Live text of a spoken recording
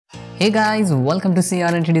Hey guys, welcome to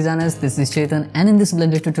CRNT Designers. This is Chetan, and in this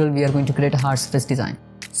Blender tutorial we are going to create a hard surface design.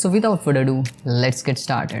 So without further ado, let's get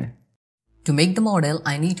started. To make the model,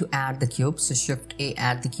 I need to add the cube, so Shift A,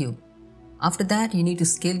 add the cube. After that, you need to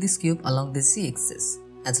scale this cube along the Z-axis,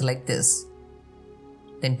 as like this.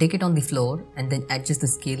 Then take it on the floor and then adjust the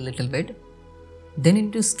scale little bit. Then you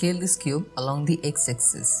need to scale this cube along the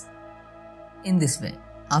X-axis, in this way.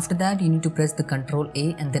 After that, you need to press the Ctrl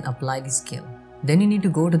A and then apply the scale. Then you need to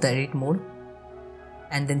go to the edit mode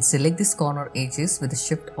and then select this corner edges with the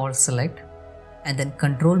Shift or select and then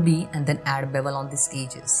Ctrl B and then add bevel on these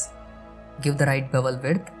edges. Give the right bevel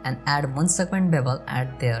width and add 1 segment bevel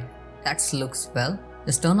at there. That looks well.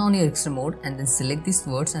 Just turn on your extrude mode and then select these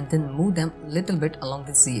words and then move them a little bit along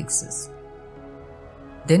the Z-axis.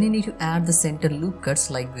 Then you need to add the center loop cuts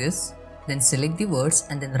like this. Then select the words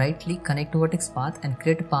and then right click, connect to vertex path and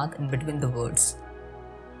create a path in between the words.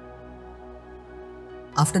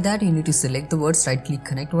 After that, you need to select the words, right click,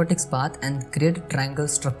 connect vertex path and create a triangle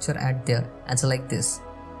structure at there, as like this.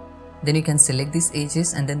 Then you can select these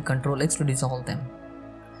edges and then Ctrl X to dissolve them.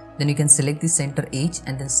 Then you can select the center edge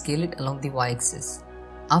and then scale it along the Y-axis.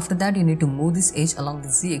 After that, you need to move this edge along the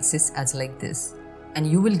Z-axis as like this. And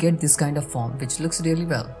you will get this kind of form which looks really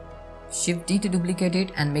well. Shift D to duplicate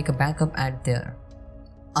it and make a backup at there.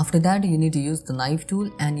 After that, you need to use the knife tool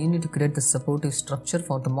and you need to create the supportive structure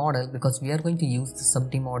for the model because we are going to use the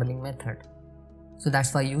Subdivision modeling method. So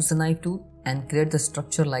that's why use the knife tool and create the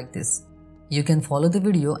structure like this. You can follow the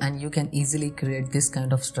video and you can easily create this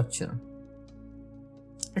kind of structure.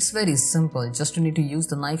 It's very simple, just you need to use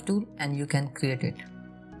the knife tool and you can create it.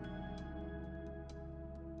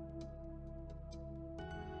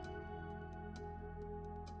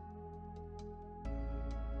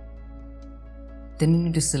 Then you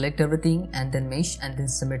need to select everything and then mesh and then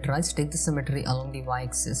symmetrize. Take the symmetry along the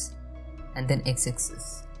Y-axis and then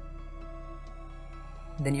X-axis.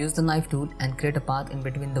 Then use the knife tool and create a path in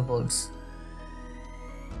between the words.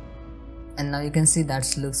 And now you can see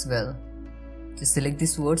that looks well. Just select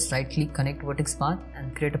these words, right click, connect vertex path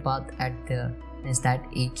and create a path at there. Is that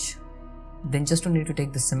H. Then just need to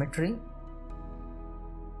take the symmetry.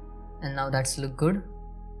 And now that's look good.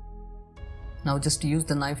 Now just use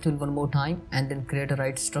the knife tool one more time and then create a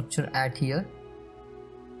right structure at here.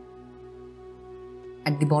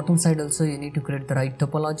 At the bottom side also you need to create the right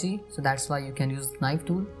topology, so that's why you can use the knife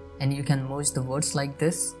tool and you can merge the words like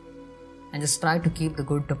this and just try to keep the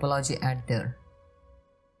good topology at there.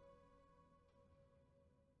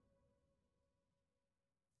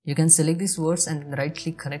 You can select these words and then right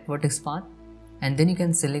click, connect vertex path and then you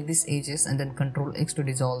can select these edges and then Ctrl X to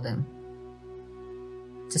dissolve them.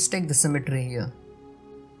 Just take the symmetry here.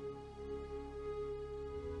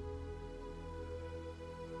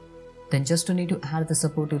 Then just need to add the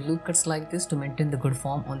supportive loop cuts like this to maintain the good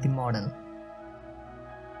form on the model.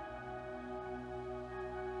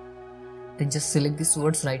 Then just select these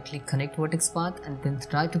words, right click, connect vertex path and then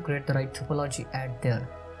try to create the right topology at there.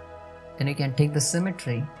 Then you can take the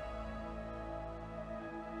symmetry .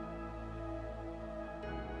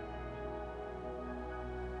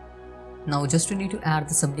 Now just you need to add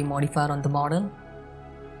the Subdivision modifier on the model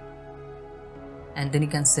and then you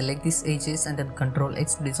can select these edges and then Ctrl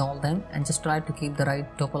X to dissolve them and just try to keep the right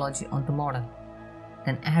topology on the model.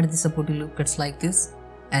 Then add the supporting loop cuts like this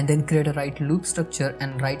and then create a right loop structure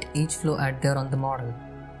and right edge flow at there on the model.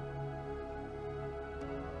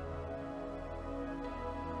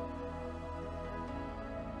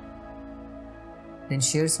 Then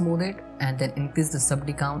shade smooth it and then increase the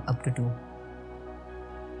Subdivision count up to 2.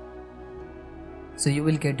 So you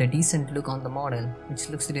will get a decent look on the model which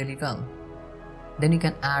looks really well. Then you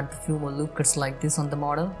can add a few more loop cuts like this on the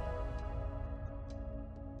model.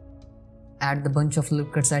 Add the bunch of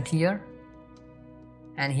loop cuts at here.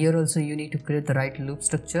 And here also you need to create the right loop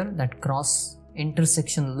structure, that cross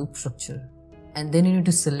intersection loop structure. And then you need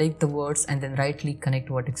to select the words and then right click, connect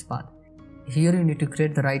vertex path. Here you need to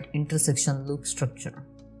create the right intersection loop structure.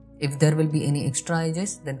 If there will be any extra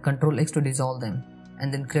edges, then Ctrl X to dissolve them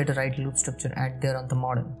and then create a right loop structure at there on the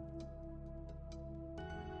model.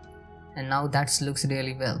 And now that looks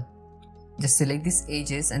really well. Just select these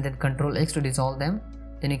edges and then Ctrl X to dissolve them.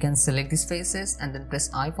 Then you can select these faces and then press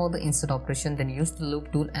I for the insert operation, then use the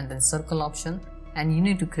loop tool and then circle option and you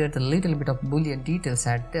need to create a little bit of boolean details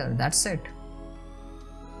at there. That's it.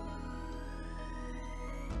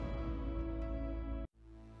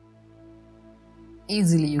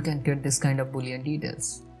 Easily you can create this kind of boolean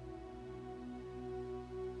details.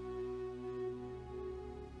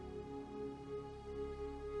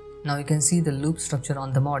 Now you can see the loop structure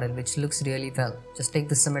on the model which looks really well. Just take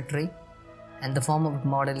the symmetry and the form of the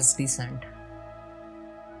model is decent.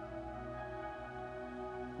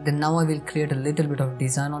 Then now I will create a little bit of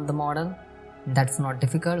design on the model. That's not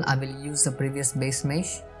difficult. I will use the previous base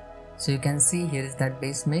mesh. So you can see here is that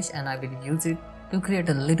base mesh, and I will use it to create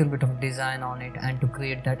a little bit of design on it and to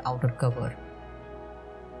create that outer cover.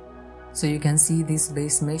 So you can see this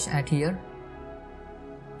base mesh at here,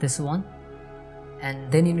 this one,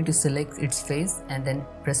 and then you need to select its face and then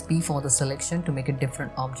press P for the selection to make a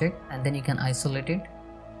different object, and then you can isolate it,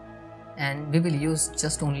 and we will use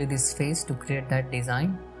just only this face to create that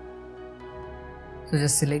design. So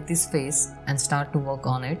just select this face and start to work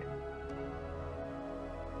on it.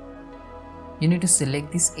 You need to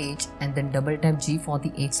select this edge and then double tap G for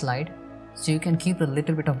the edge slide, so you can keep a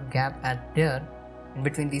little bit of gap at there in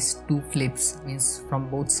between these two flips, means from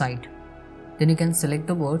both sides. Then you can select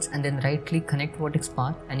the words and then right click connect vertex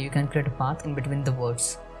path, and you can create a path in between the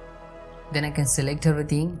words. Then I can select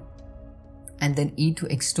everything and then E to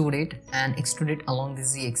extrude it and extrude it along the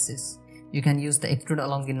Z axis. You can use the extrude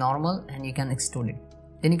along the normal and you can extrude it.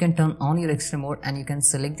 Then you can turn on your extrude mode and you can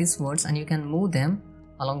select these words and you can move them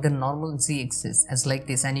along the normal Z axis as like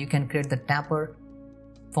this, and you can create the taper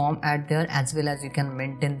form at there, as well as you can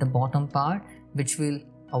maintain the bottom part, which will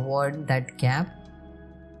avoid that gap.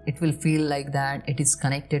 It will feel like that it is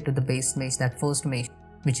connected to the base mesh, that first mesh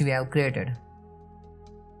which we have created.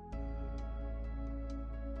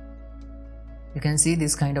 You can see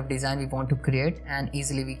this kind of design we want to create, and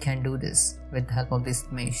easily we can do this with the help of this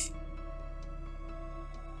mesh.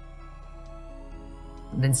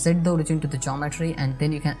 Then set the origin to the geometry, and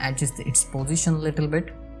then you can adjust its position a little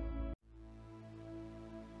bit.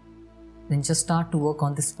 Then just start to work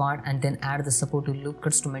on this part and then add the supportive loop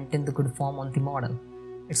cuts to maintain the good form on the model.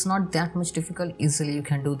 It's not that much difficult, easily you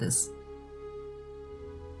can do this.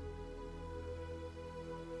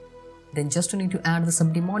 Then just you need to add the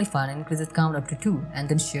subdivision modifier and increase its count up to 2, and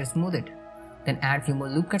then shear smooth it. Then add few more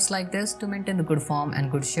loop cuts like this to maintain the good form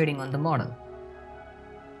and good shading on the model.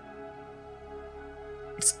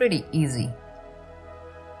 It's pretty easy.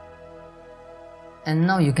 And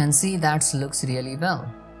now you can see that looks really well.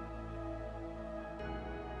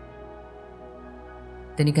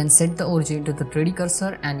 Then you can set the origin to the 3D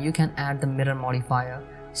cursor and you can add the mirror modifier,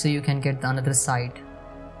 so you can get the another side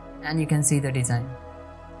and you can see the design.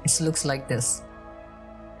 It looks like this.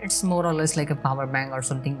 It's more or less like a power bank or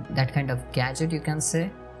something, that kind of gadget you can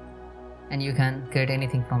say, and you can create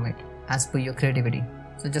anything from it as per your creativity.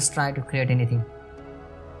 So just try to create anything.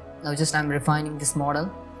 Now just I'm refining this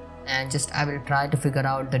model and just I will try to figure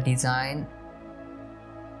out the design.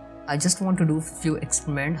 I just want to do few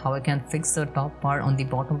experiment how I can fix the top part on the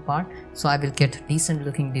bottom part, so I will get decent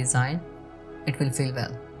looking design. It will feel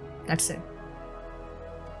well. That's it.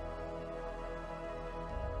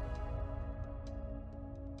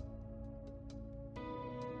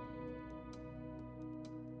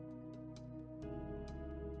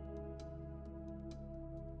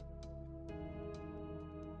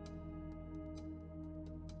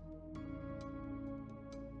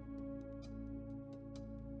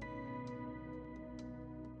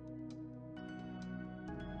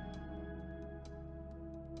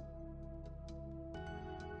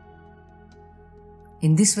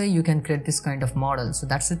 In this way you can create this kind of model. So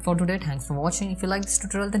that's it for today. Thanks for watching. If you like this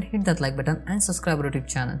tutorial, then hit that like button and subscribe to our YouTube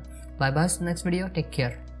channel. Bye bye, to the next video. Take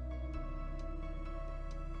care.